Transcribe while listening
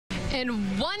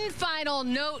And one final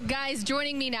note, guys,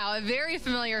 joining me now, a very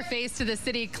familiar face to the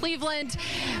city, Cleveland,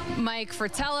 Mike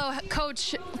Fratello,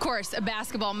 coach, of course, a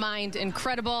basketball mind,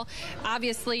 incredible.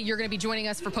 Obviously, you're going to be joining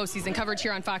us for postseason coverage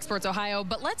here on Fox Sports Ohio,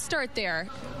 but let's start there.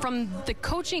 From the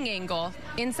coaching angle,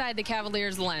 inside the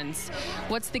Cavaliers lens,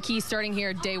 what's the key starting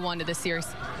here day one of this series?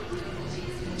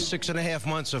 6.5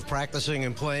 months of practicing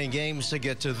and playing games to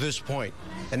get to this point.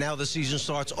 And now the season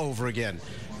starts over again.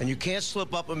 And you can't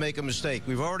slip up and make a mistake.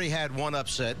 We've already had one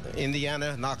upset.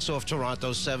 Indiana knocks off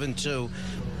Toronto 7-2.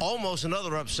 Almost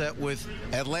another upset with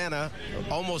Atlanta,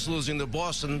 almost losing to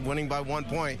Boston, winning by 1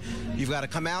 point. You've got to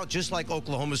come out just like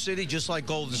Oklahoma City, just like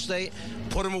Golden State,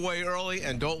 put them away early,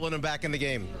 and don't let them back in the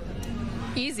game.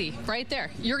 Easy, right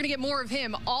there. You're going to get more of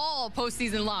him all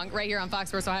postseason long right here on Fox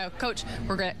Sports Ohio. Coach,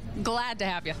 we're glad to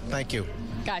have you. Thank you.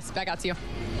 Guys, back out to you.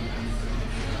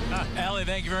 Allie,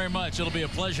 thank you very much. It'll be a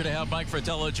pleasure to have Mike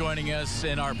Fratello joining us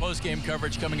in our post-game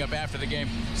coverage coming up after the game.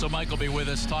 So Mike will be with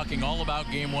us talking all about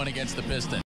Game 1 against the Pistons.